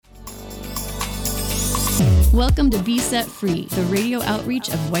Welcome to Be Set Free, the radio outreach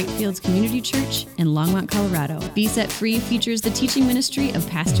of Whitefields Community Church in Longmont, Colorado. Be Set Free features the teaching ministry of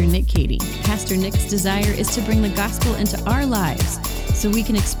Pastor Nick Cady. Pastor Nick's desire is to bring the gospel into our lives so we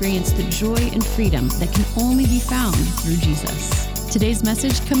can experience the joy and freedom that can only be found through Jesus. Today's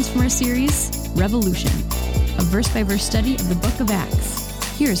message comes from our series, Revolution, a verse-by-verse study of the book of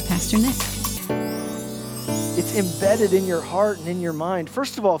Acts. Here's Pastor Nick. It's embedded in your heart and in your mind,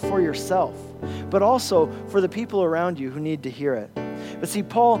 first of all, for yourself, but also for the people around you who need to hear it. But see,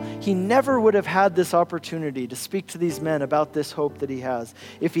 Paul, he never would have had this opportunity to speak to these men about this hope that he has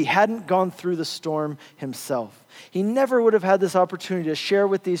if he hadn't gone through the storm himself. He never would have had this opportunity to share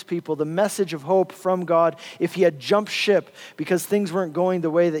with these people the message of hope from God if he had jumped ship because things weren't going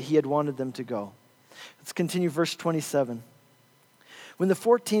the way that he had wanted them to go. Let's continue verse 27. When the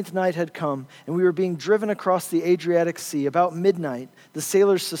 14th night had come and we were being driven across the Adriatic Sea, about midnight, the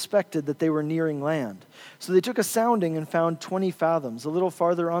sailors suspected that they were nearing land. So they took a sounding and found 20 fathoms. A little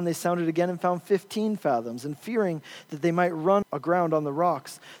farther on, they sounded again and found 15 fathoms. And fearing that they might run aground on the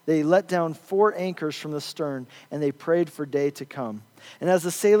rocks, they let down 4 anchors from the stern, and they prayed for day to come. And as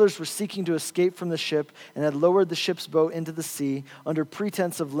the sailors were seeking to escape from the ship and had lowered the ship's boat into the sea under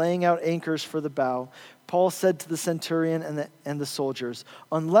pretense of laying out anchors for the bow, Paul said to the centurion and the soldiers,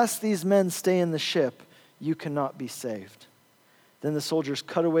 "Unless these men stay in the ship, you cannot be saved." Then the soldiers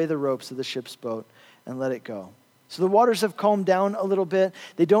cut away the ropes of the ship's boat and let it go. So the waters have calmed down a little bit.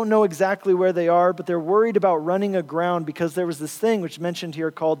 They don't know exactly where they are, but they're worried about running aground because there was this thing which mentioned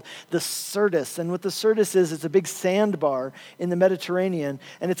here called the Syrtis. And what the Syrtis is, it's a big sandbar in the Mediterranean.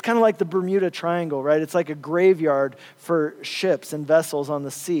 And it's kind of like the Bermuda Triangle, right? It's like a graveyard for ships and vessels on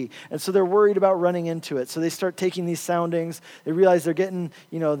the sea. And so they're worried about running into it. So they start taking these soundings. They realize they're getting,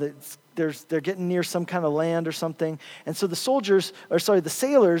 they're getting near some kind of land or something. And so the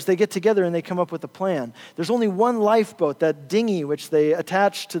sailors, they get together and they come up with a plan. There's only one lifeboat, that dinghy, which they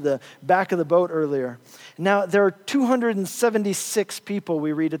attached to the back of the boat earlier. Now, there are 276 people,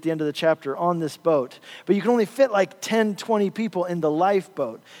 we read at the end of the chapter, on this boat. But you can only fit like 10, 20 people in the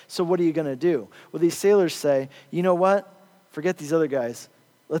lifeboat. So what are you going to do? Well, these sailors say, you know what? Forget these other guys.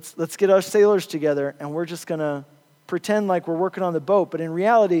 Let's get our sailors together, and we're just going to pretend like we're working on the boat, but in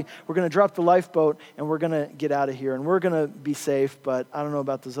reality, we're going to drop the lifeboat and we're going to get out of here and we're going to be safe, but I don't know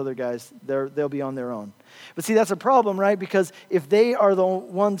about those other guys. They'll be on their own. But see, that's a problem, right? Because if they are the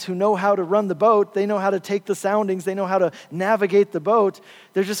ones who know how to run the boat, they know how to take the soundings, they know how to navigate the boat,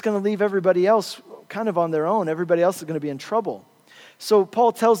 they're just going to leave everybody else kind of on their own. Everybody else is going to be in trouble. So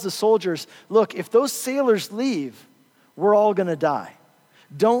Paul tells the soldiers, look, if those sailors leave, we're all going to die.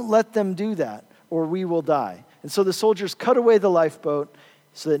 Don't let them do that or we will die. And so the soldiers cut away the lifeboat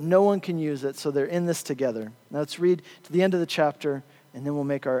so that no one can use it, so they're in this together. Now let's read to the end of the chapter, and then we'll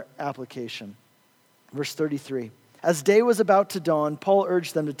make our application. Verse 33. As day was about to dawn, Paul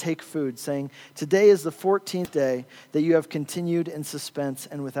urged them to take food, saying, "Today is the 14th day that you have continued in suspense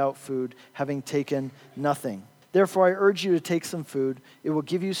and without food, having taken nothing. Therefore I urge you to take some food. It will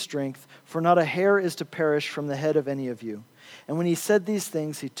give you strength, for not a hair is to perish from the head of any of you." And when he said these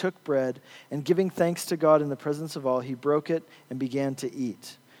things, he took bread, and giving thanks to God in the presence of all, he broke it and began to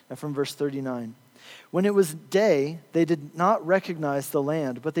eat. Now from verse 39. When it was day, they did not recognize the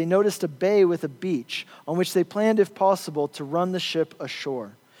land, but they noticed a bay with a beach, on which they planned, if possible, to run the ship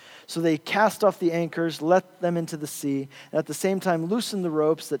ashore. So they cast off the anchors, let them into the sea, and at the same time loosened the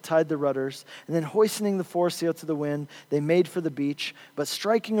ropes that tied the rudders, and then hoisting the foresail to the wind, they made for the beach. But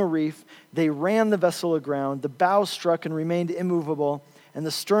striking a reef, they ran the vessel aground. The bow struck and remained immovable, and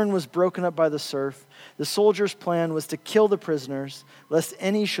the stern was broken up by the surf. The soldiers' plan was to kill the prisoners, lest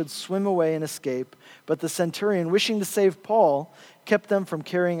any should swim away and escape. But the centurion, wishing to save Paul, kept them from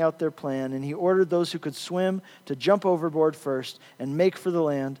carrying out their plan, and he ordered those who could swim to jump overboard first and make for the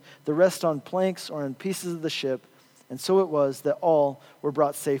land, the rest on planks or on pieces of the ship. And so it was that all were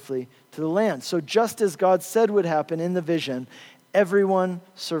brought safely to the land. So just as God said would happen in the vision, everyone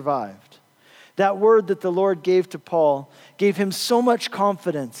survived. That word that the Lord gave to Paul gave him so much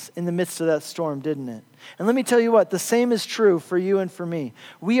confidence in the midst of that storm, didn't it? And let me tell you what, the same is true for you and for me.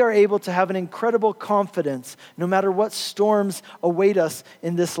 We are able to have an incredible confidence no matter what storms await us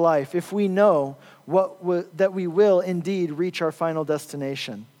in this life, if we know that we will indeed reach our final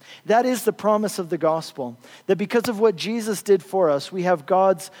destination. That is the promise of the gospel, that because of what Jesus did for us, we have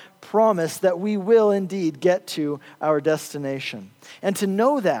God's promise that we will indeed get to our destination. And to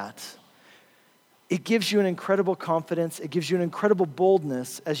know that, it gives you an incredible confidence, it gives you an incredible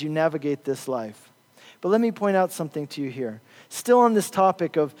boldness as you navigate this life. But let me point out something to you here. Still on this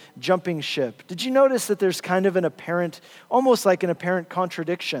topic of jumping ship, did you notice that there's kind of an apparent, almost like an apparent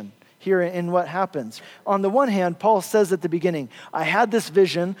contradiction here in what happens. On the one hand, Paul says at the beginning, I had this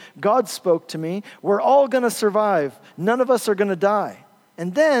vision, God spoke to me, we're all going to survive, none of us are going to die.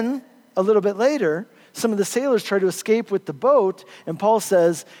 And then, a little bit later, some of the sailors try to escape with the boat, and Paul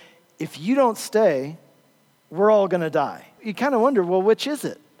says, if you don't stay, we're all going to die. You kind of wonder, well, which is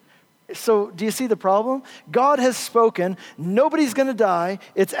it? So do you see the problem? God has spoken, nobody's going to die,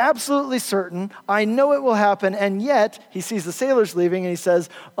 it's absolutely certain, I know it will happen, and yet he sees the sailors leaving and he says,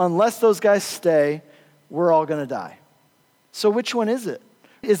 unless those guys stay, we're all going to die. So which one is it?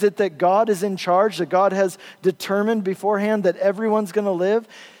 Is it that God is in charge, that God has determined beforehand that everyone's going to live?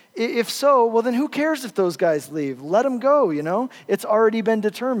 If so, well then who cares if those guys leave? Let them go, It's already been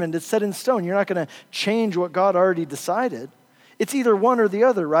determined, it's set in stone. You're not going to change what God already decided. It's either one or the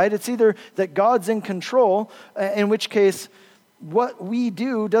other, right? It's either that God's in control, in which case what we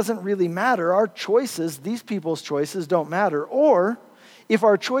do doesn't really matter. Our choices, these people's choices, don't matter. Or if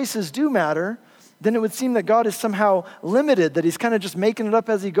our choices do matter, then it would seem that God is somehow limited, that he's kind of just making it up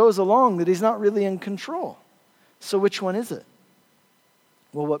as he goes along, that he's not really in control. So which one is it?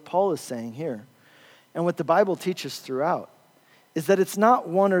 Well, what Paul is saying here, and what the Bible teaches throughout, is that it's not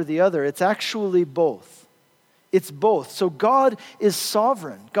one or the other. It's actually both. It's both. So God is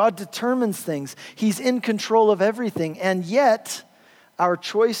sovereign. God determines things. He's in control of everything. And yet, our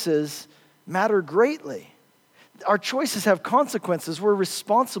choices matter greatly. Our choices have consequences. We're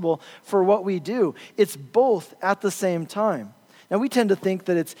responsible for what we do. It's both at the same time. Now, we tend to think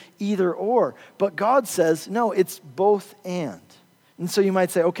that it's either or. But God says, no, it's both and. And so you might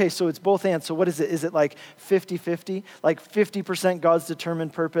say, okay, so it's both and. So what is it? Is it like 50-50? Like 50% God's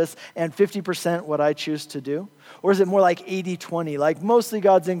determined purpose and 50% what I choose to do? Or is it more like 80-20? Like mostly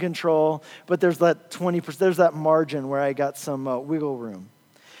God's in control, but there's that 20%, there's that margin where I got some wiggle room.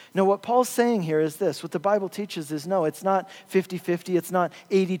 No, what Paul's saying here is this. What the Bible teaches is no, it's not 50-50, it's not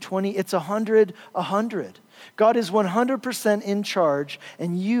 80-20, it's 100-100. God is 100% in charge,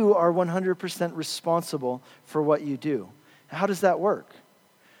 and you are 100% responsible for what you do. How does that work?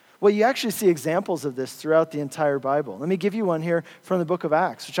 Well, you actually see examples of this throughout the entire Bible. Let me give you one here from the book of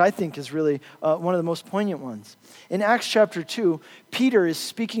Acts, which I think is really one of the most poignant ones. In Acts chapter 2, Peter is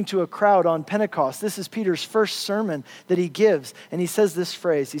speaking to a crowd on Pentecost. This is Peter's first sermon that he gives, and he says this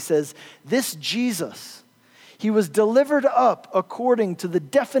phrase. He says, "This Jesus, he was delivered up according to the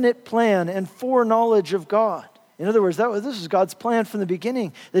definite plan and foreknowledge of God." In other words, this was God's plan from the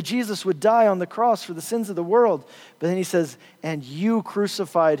beginning, that Jesus would die on the cross for the sins of the world. But then he says, and you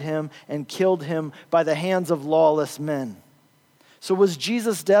crucified him and killed him by the hands of lawless men. So was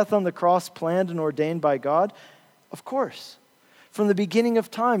Jesus' death on the cross planned and ordained by God? Of course. From the beginning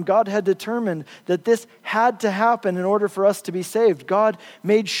of time, God had determined that this had to happen in order for us to be saved. God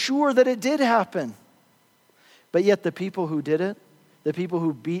made sure that it did happen. But yet the people who did it, the people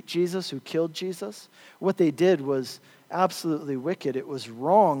who beat Jesus, who killed Jesus, what they did was absolutely wicked. It was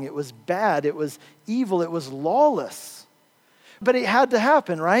wrong. It was bad. It was evil. It was lawless. But it had to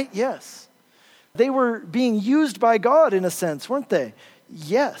happen, right? Yes. They were being used by God in a sense, weren't they?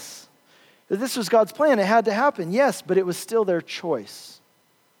 Yes. This was God's plan. It had to happen. Yes, but it was still their choice.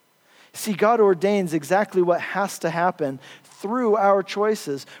 See, God ordains exactly what has to happen through our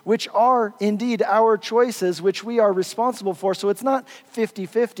choices, which are indeed our choices, which we are responsible for. So it's not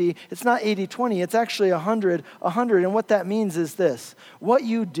 50-50, it's not 80-20, it's actually 100-100. And what that means is this: what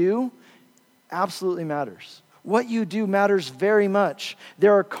you do absolutely matters. What you do matters very much.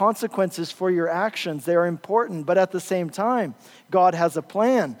 There are consequences for your actions. They are important, but at the same time, God has a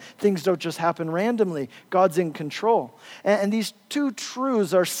plan. Things don't just happen randomly. God's in control. And these two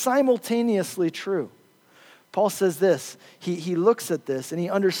truths are simultaneously true. Paul says this, he looks at this and he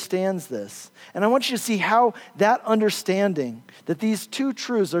understands this. And I want you to see how that understanding, that these two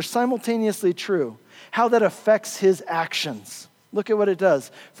truths are simultaneously true, how that affects his actions. Look at what it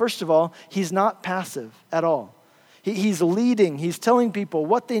does. First of all, he's not passive at all. He's leading. He's telling people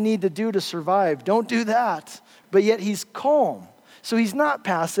what they need to do to survive. Don't do that. But yet he's calm. So he's not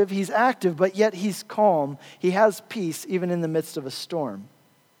passive. He's active, but yet he's calm. He has peace even in the midst of a storm.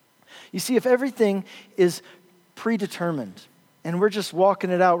 You see, if everything is predetermined and we're just walking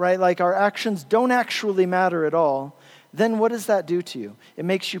it out, right? Like our actions don't actually matter at all, then what does that do to you? It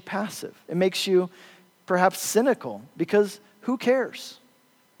makes you passive. It makes you perhaps cynical, because who cares?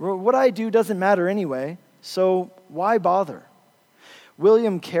 What I do doesn't matter anyway, so why bother?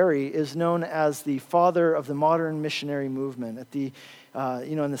 William Carey is known as the father of the modern missionary movement. At the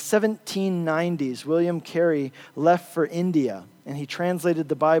in the 1790s, William Carey left for India, and he translated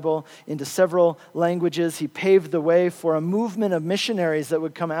the Bible into several languages. He paved the way for a movement of missionaries that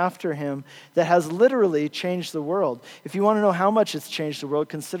would come after him that has literally changed the world. If you want to know how much it's changed the world,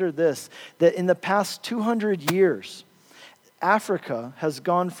 consider this, that in the past 200 years, Africa has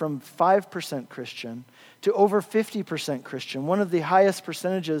gone from 5% Christian to over 50% Christian, one of the highest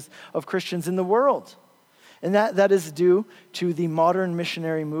percentages of Christians in the world. And that is due to the modern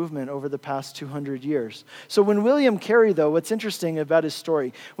missionary movement over the past 200 years. So when William Carey, though, what's interesting about his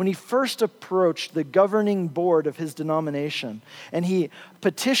story, when he first approached the governing board of his denomination, and he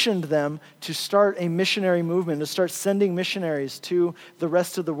petitioned them to start a missionary movement, to start sending missionaries to the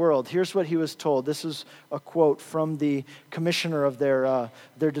rest of the world, here's what he was told. This is a quote from the commissioner of their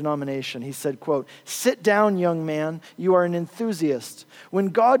denomination. He said, quote, "Sit down, young man. You are an enthusiast. When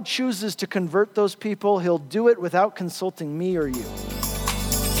God chooses to convert those people, he'll do it without consulting me or you."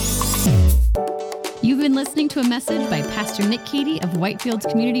 You've been listening to a message by Pastor Nick Cady of Whitefields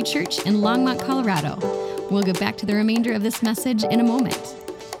Community Church in Longmont, Colorado. We'll get back to the remainder of this message in a moment.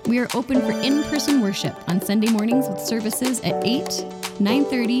 We are open for in-person worship on Sunday mornings with services at 8,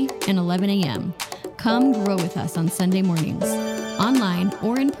 9:30, and 11 a.m. Come grow with us on Sunday mornings, online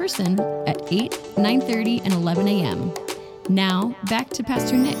or in person at 8, 9:30, and 11 a.m. Now, back to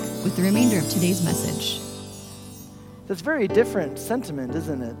Pastor Nick with the remainder of today's message. That's a very different sentiment,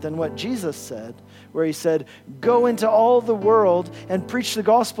 isn't it, than what Jesus said, where he said, "Go into all the world and preach the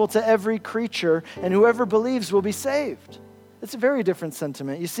gospel to every creature, and whoever believes will be saved." It's a very different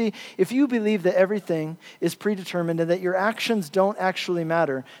sentiment. You see, if you believe that everything is predetermined and that your actions don't actually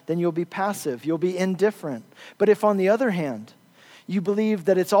matter, then you'll be passive, you'll be indifferent. But if, on the other hand, you believe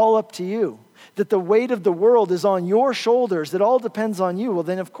that it's all up to you, that the weight of the world is on your shoulders, that all depends on you, well,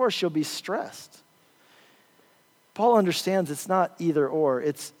 then of course you'll be stressed. Paul understands it's not either or,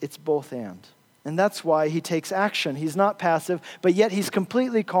 it's both and. And that's why he takes action. He's not passive, but yet he's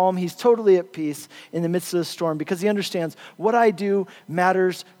completely calm. He's totally at peace in the midst of the storm because he understands what I do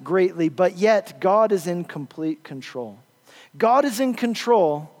matters greatly, but yet God is in complete control. God is in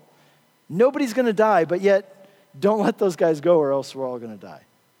control. Nobody's going to die, but yet don't let those guys go or else we're all going to die.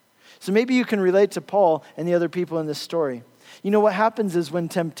 So maybe you can relate to Paul and the other people in this story. You know, what happens is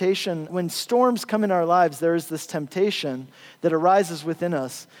when storms come in our lives, there is this temptation that arises within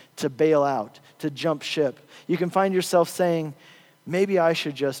us to bail out, to jump ship. You can find yourself saying, maybe I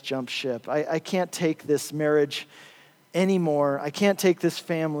should just jump ship. I can't take this marriage anymore. I can't take this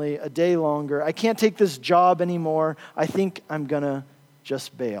family a day longer. I can't take this job anymore. I think I'm going to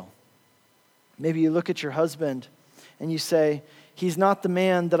just bail. Maybe you look at your husband and you say, he's not the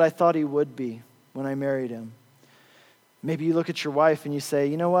man that I thought he would be when I married him. Maybe you look at your wife and you say,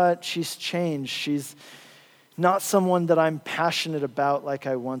 you know what, she's changed. She's not someone that I'm passionate about like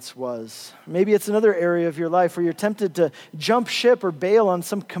I once was. Maybe it's another area of your life where you're tempted to jump ship or bail on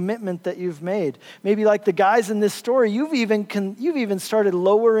some commitment that you've made. Maybe like the guys in this story, you've even started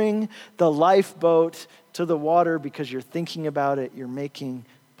lowering the lifeboat to the water because you're thinking about it, you're making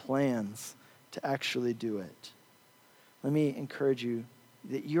plans to actually do it. Let me encourage you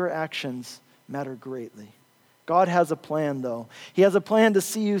that your actions matter greatly. God has a plan, though. He has a plan to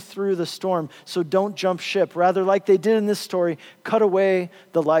see you through the storm, so don't jump ship. Rather, like they did in this story, cut away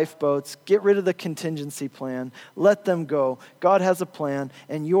the lifeboats, get rid of the contingency plan, let them go. God has a plan,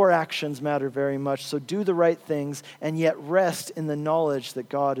 and your actions matter very much, so do the right things, and yet rest in the knowledge that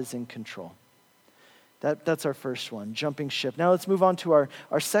God is in control. That's our first one, jumping ship. Now let's move on to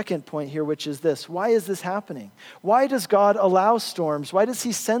our second point here, which is this. Why is this happening? Why does God allow storms? Why does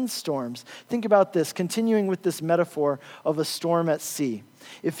he send storms? Think about this, continuing with this metaphor of a storm at sea.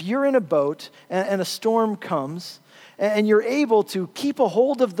 If you're in a boat and a storm comes and you're able to keep a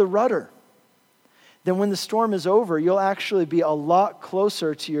hold of the rudder, then when the storm is over, you'll actually be a lot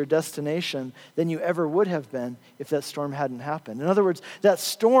closer to your destination than you ever would have been if that storm hadn't happened. In other words, that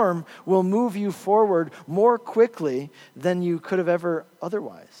storm will move you forward more quickly than you could have ever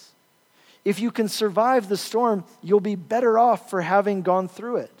otherwise. If you can survive the storm, you'll be better off for having gone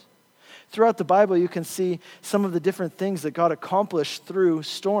through it. Throughout the Bible, you can see some of the different things that God accomplished through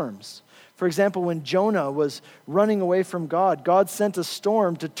storms. For example, when Jonah was running away from God, God sent a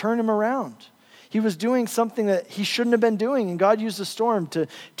storm to turn him around. He was doing something that he shouldn't have been doing, and God used a storm to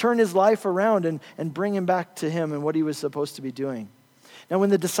turn his life around and bring him back to him and what he was supposed to be doing. Now, when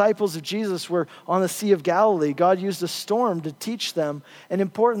the disciples of Jesus were on the Sea of Galilee, God used a storm to teach them an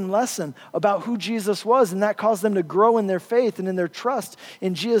important lesson about who Jesus was, and that caused them to grow in their faith and in their trust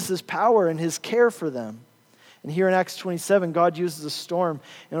in Jesus' power and his care for them. And here in Acts 27, God uses a storm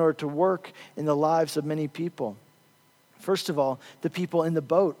in order to work in the lives of many people. First of all, the people in the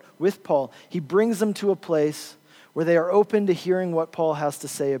boat with Paul. He brings them to a place where they are open to hearing what Paul has to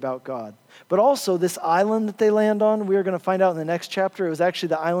say about God. But also this island that they land on, we are going to find out in the next chapter, it was actually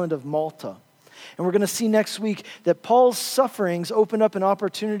the island of Malta. And we're going to see next week that Paul's sufferings opened up an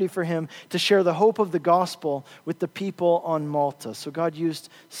opportunity for him to share the hope of the gospel with the people on Malta. So God used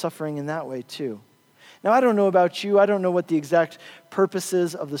suffering in that way too. Now, I don't know about you. I don't know what the exact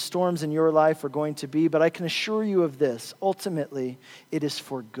purposes of the storms in your life are going to be, but I can assure you of this. Ultimately, it is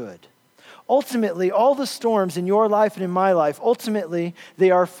for good. Ultimately, all the storms in your life and in my life, ultimately,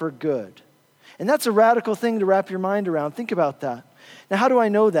 they are for good. And that's a radical thing to wrap your mind around. Think about that. Now, how do I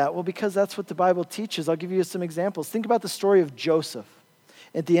know that? Well, because that's what the Bible teaches. I'll give you some examples. Think about the story of Joseph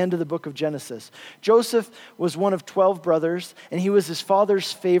at the end of the book of Genesis. Joseph was one of 12 brothers, and he was his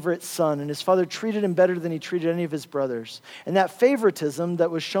father's favorite son, and his father treated him better than he treated any of his brothers. And that favoritism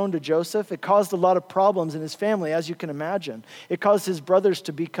that was shown to Joseph, it caused a lot of problems in his family, as you can imagine. It caused his brothers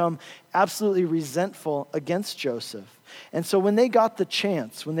to become absolutely resentful against Joseph. And so when they got the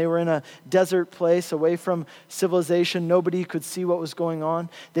chance, when they were in a desert place away from civilization, nobody could see what was going on,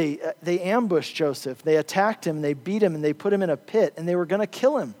 they ambushed Joseph. They attacked him, they beat him, and they put him in a pit, and they were going to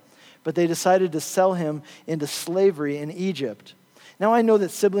kill him. But they decided to sell him into slavery in Egypt. Now, I know that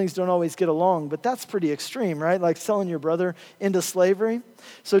siblings don't always get along, but that's pretty extreme, right? Like selling your brother into slavery.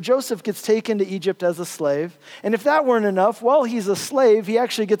 So Joseph gets taken to Egypt as a slave. And if that weren't enough, while he's a slave, he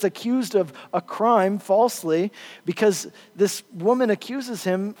actually gets accused of a crime falsely because this woman accuses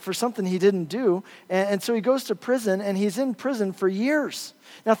him for something he didn't do. And so he goes to prison, and he's in prison for years.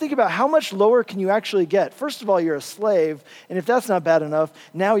 Now think about how much lower can you actually get? First of all, you're a slave, and if that's not bad enough,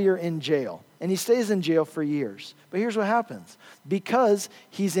 now you're in jail. And he stays in jail for years. But here's what happens. Because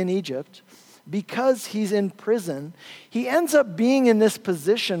he's in Egypt, because he's in prison, he ends up being in this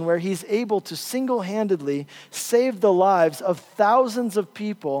position where he's able to single-handedly save the lives of thousands of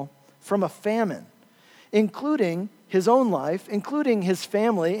people from a famine, including his own life, including his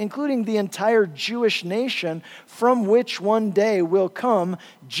family, including the entire Jewish nation from which one day will come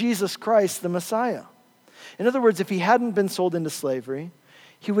Jesus Christ, the Messiah. In other words, if he hadn't been sold into slavery,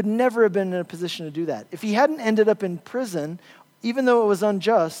 he would never have been in a position to do that. If he hadn't ended up in prison, even though it was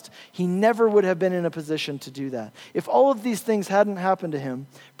unjust, he never would have been in a position to do that. If all of these things hadn't happened to him,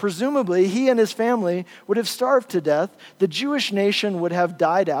 presumably he and his family would have starved to death, the Jewish nation would have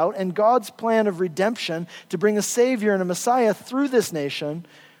died out, and God's plan of redemption to bring a Savior and a Messiah through this nation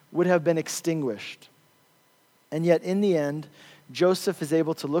would have been extinguished. And yet in the end, Joseph is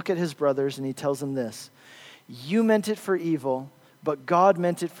able to look at his brothers and he tells them this: "You meant it for evil, but God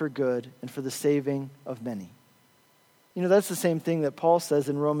meant it for good and for the saving of many." You know, that's the same thing that Paul says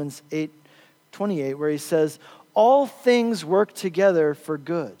in Romans 8:28, where he says, "All things work together for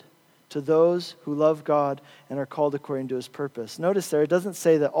good to those who love God and are called according to his purpose." Notice there, it doesn't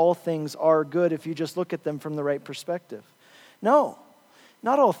say that all things are good if you just look at them from the right perspective. No,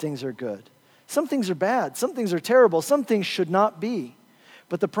 not all things are good. Some things are bad. Some things are terrible. Some things should not be.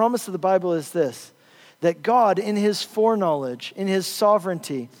 But the promise of the Bible is this: that God, in his foreknowledge, in his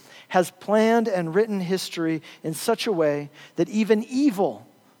sovereignty, has planned and written history in such a way that even evil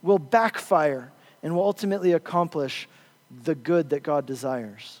will backfire and will ultimately accomplish the good that God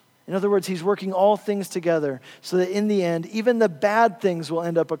desires. In other words, he's working all things together so that in the end, even the bad things will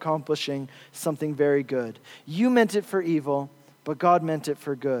end up accomplishing something very good. You meant it for evil, but God meant it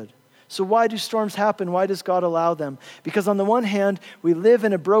for good. So why do storms happen? Why does God allow them? Because on the one hand, we live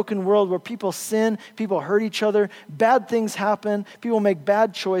in a broken world where people sin, people hurt each other, bad things happen, people make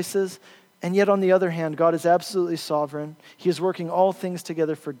bad choices, and yet on the other hand, God is absolutely sovereign. He is working all things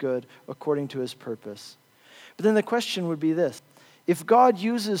together for good according to his purpose. But then the question would be this: if God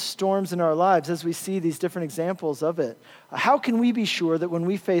uses storms in our lives, as we see these different examples of it, how can we be sure that when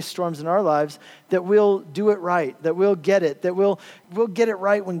we face storms in our lives that we'll do it right, that we'll get it, that we'll get it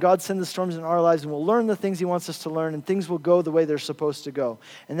right when God sends the storms in our lives, and we'll learn the things he wants us to learn, and things will go the way they're supposed to go?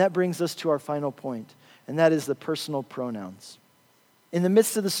 And that brings us to our final point, and that is the personal pronouns. In the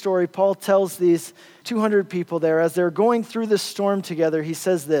midst of the story, Paul tells these 200 people there, as they're going through this storm together, he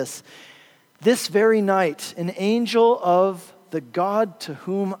says this: "This very night, an angel of the God to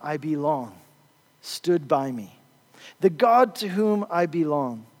whom I belong stood by me." The God to whom I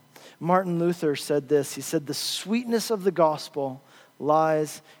belong. Martin Luther said this. He said, "The sweetness of the gospel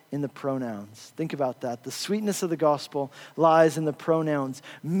lies in the pronouns." Think about that. The sweetness of the gospel lies in the pronouns.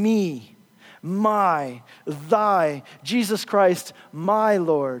 Me, my, thy, Jesus Christ, my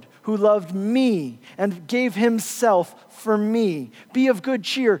Lord, who loved me and gave himself for me. Be of good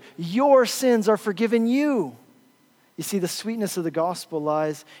cheer. Your sins are forgiven you. You see, the sweetness of the gospel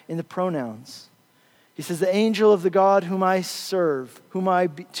lies in the pronouns. He says, the angel of the God whom I serve,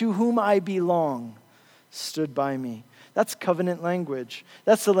 to whom I belong, stood by me. That's covenant language.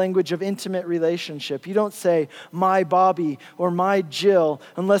 That's the language of intimate relationship. You don't say, my Bobby or my Jill,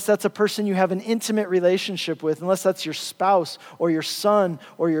 unless that's a person you have an intimate relationship with, unless that's your spouse or your son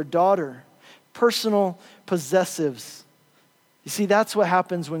or your daughter. Personal possessives. You see, that's what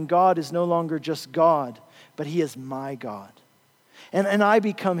happens when God is no longer just God, but he is my God. And I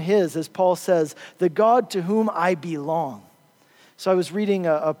become his, as Paul says, the God to whom I belong. So I was reading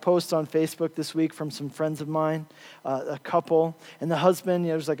a post on Facebook this week from some friends of mine, a couple, and the husband,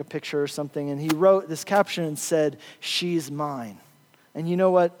 there's like a picture or something, and he wrote this caption and said, she's mine. And you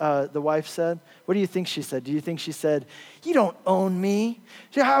know what the wife said? What do you think she said? Do you think she said, you don't own me?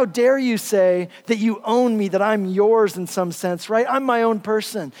 How dare you say that you own me, that I'm yours in some sense, right? I'm my own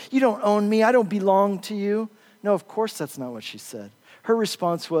person. You don't own me. I don't belong to you. No, of course that's not what she said. Her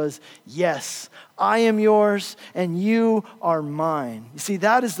response was, yes, I am yours and you are mine. You see,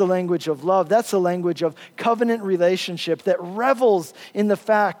 that is the language of love. That's the language of covenant relationship that revels in the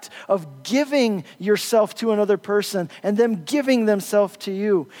fact of giving yourself to another person and them giving themselves to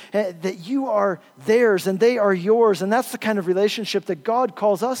you. That you are theirs and they are yours. And that's the kind of relationship that God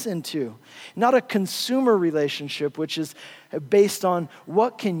calls us into. Not a consumer relationship, which is based on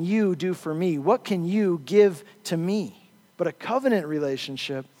what can you do for me? What can you give to me? But a covenant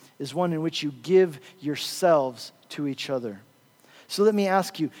relationship is one in which you give yourselves to each other. So let me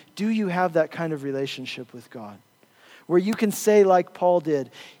ask you, do you have that kind of relationship with God? Where you can say like Paul did,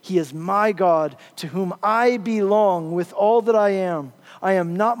 he is my God to whom I belong with all that I am. I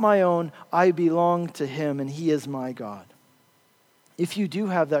am not my own, I belong to him and he is my God. If you do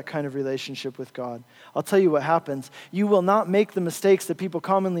have that kind of relationship with God, I'll tell you what happens. You will not make the mistakes that people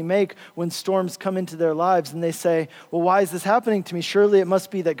commonly make when storms come into their lives and they say, well, why is this happening to me? Surely it must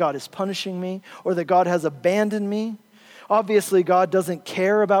be that God is punishing me or that God has abandoned me. Obviously, God doesn't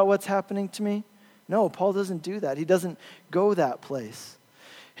care about what's happening to me. No, Paul doesn't do that. He doesn't go that place.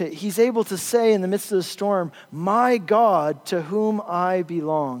 He's able to say in the midst of the storm, my God to whom I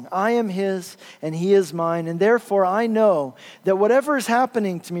belong. I am his and he is mine. And therefore I know that whatever is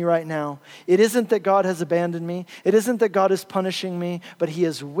happening to me right now, it isn't that God has abandoned me. It isn't that God is punishing me, but he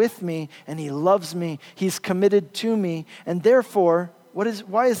is with me and he loves me. He's committed to me. And therefore,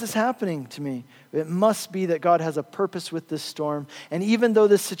 why is this happening to me? It must be that God has a purpose with this storm. And even though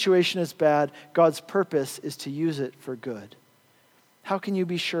this situation is bad, God's purpose is to use it for good. How can you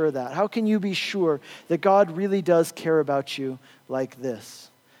be sure of that? How can you be sure that God really does care about you like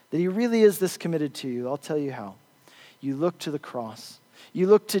this? That he really is this committed to you? I'll tell you how. You look to the cross. You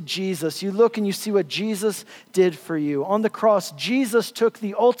look to Jesus. You look and you see what Jesus did for you. On the cross, Jesus took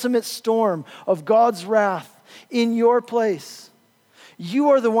the ultimate storm of God's wrath in your place.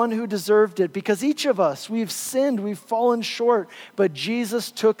 You are the one who deserved it because each of us, we've sinned, we've fallen short, but Jesus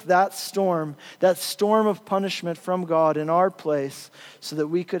took that storm of punishment from God in our place so that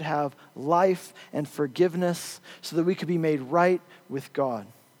we could have life and forgiveness, so that we could be made right with God.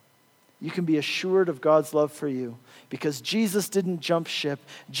 You can be assured of God's love for you because Jesus didn't jump ship.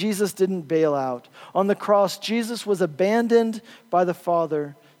 Jesus didn't bail out. On the cross, Jesus was abandoned by the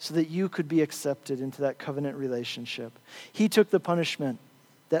Father so that you could be accepted into that covenant relationship. He took the punishment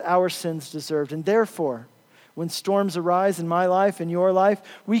that our sins deserved. And therefore, when storms arise in my life and your life,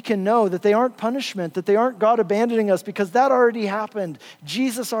 we can know that they aren't punishment, that they aren't God abandoning us because that already happened.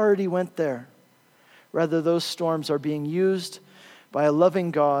 Jesus already went there. Rather, those storms are being used by a loving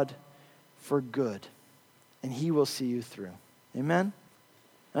God for good. And he will see you through. Amen?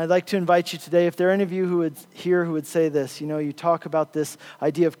 And I'd like to invite you today, if there are any of you who would say this, you talk about this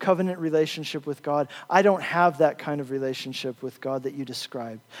idea of covenant relationship with God. I don't have that kind of relationship with God that you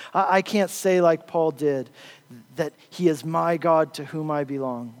described. I can't say like Paul did, that he is my God to whom I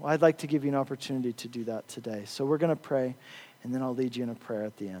belong. Well, I'd like to give you an opportunity to do that today. So we're going to pray, and then I'll lead you in a prayer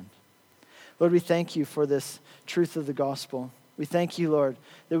at the end. Lord, we thank you for this truth of the gospel. We thank you, Lord,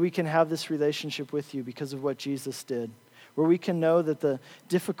 that we can have this relationship with you because of what Jesus did. Where we can know that the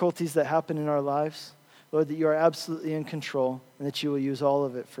difficulties that happen in our lives, Lord, that you are absolutely in control and that you will use all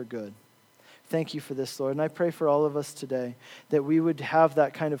of it for good. Thank you for this, Lord. And I pray for all of us today that we would have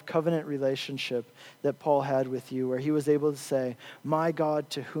that kind of covenant relationship that Paul had with you, where he was able to say, my God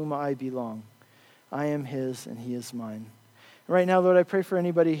to whom I belong. I am his and he is mine. Right now, Lord, I pray for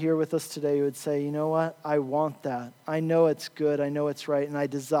anybody here with us today who would say, you know what? I want that. I know it's good. I know it's right. And I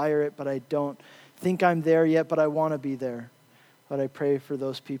desire it, but I don't think I'm there yet, but I want to be there. Lord, I pray for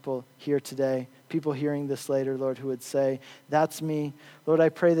those people here today, people hearing this later, Lord, who would say, that's me. Lord, I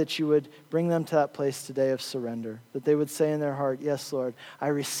pray that you would bring them to that place today of surrender, that they would say in their heart, yes, Lord, I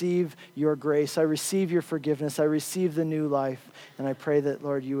receive your grace, I receive your forgiveness, I receive the new life, and I pray that,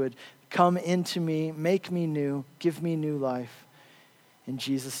 Lord, you would come into me, make me new, give me new life. In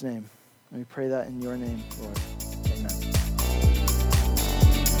Jesus' name, and we pray that in your name, Lord. Amen.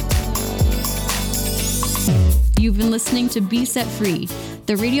 You've been listening to Be Set Free,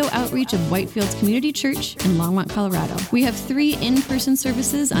 the radio outreach of Whitefields Community Church in Longmont, Colorado. We have 3 in-person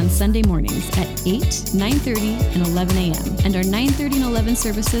services on Sunday mornings at 8, 9:30, and 11 a.m. And our 9:30 and 11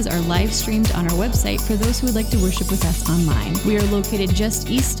 services are live streamed on our website for those who would like to worship with us online. We are located just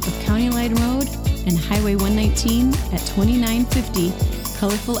east of County Line Road and Highway 119 at 2950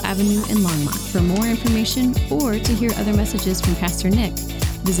 Colorful Avenue in Longmont. For more information or to hear other messages from Pastor Nick,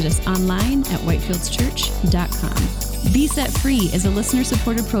 visit us online at whitefieldschurch.com. Be Set Free is a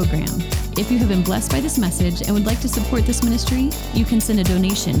listener-supported program. If you have been blessed by this message and would like to support this ministry, you can send a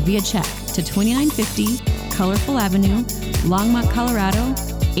donation via check to 2950 Colorful Avenue, Longmont, Colorado,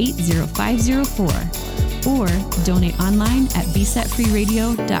 80504, or donate online at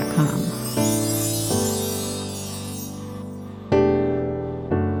besetfreeradio.com.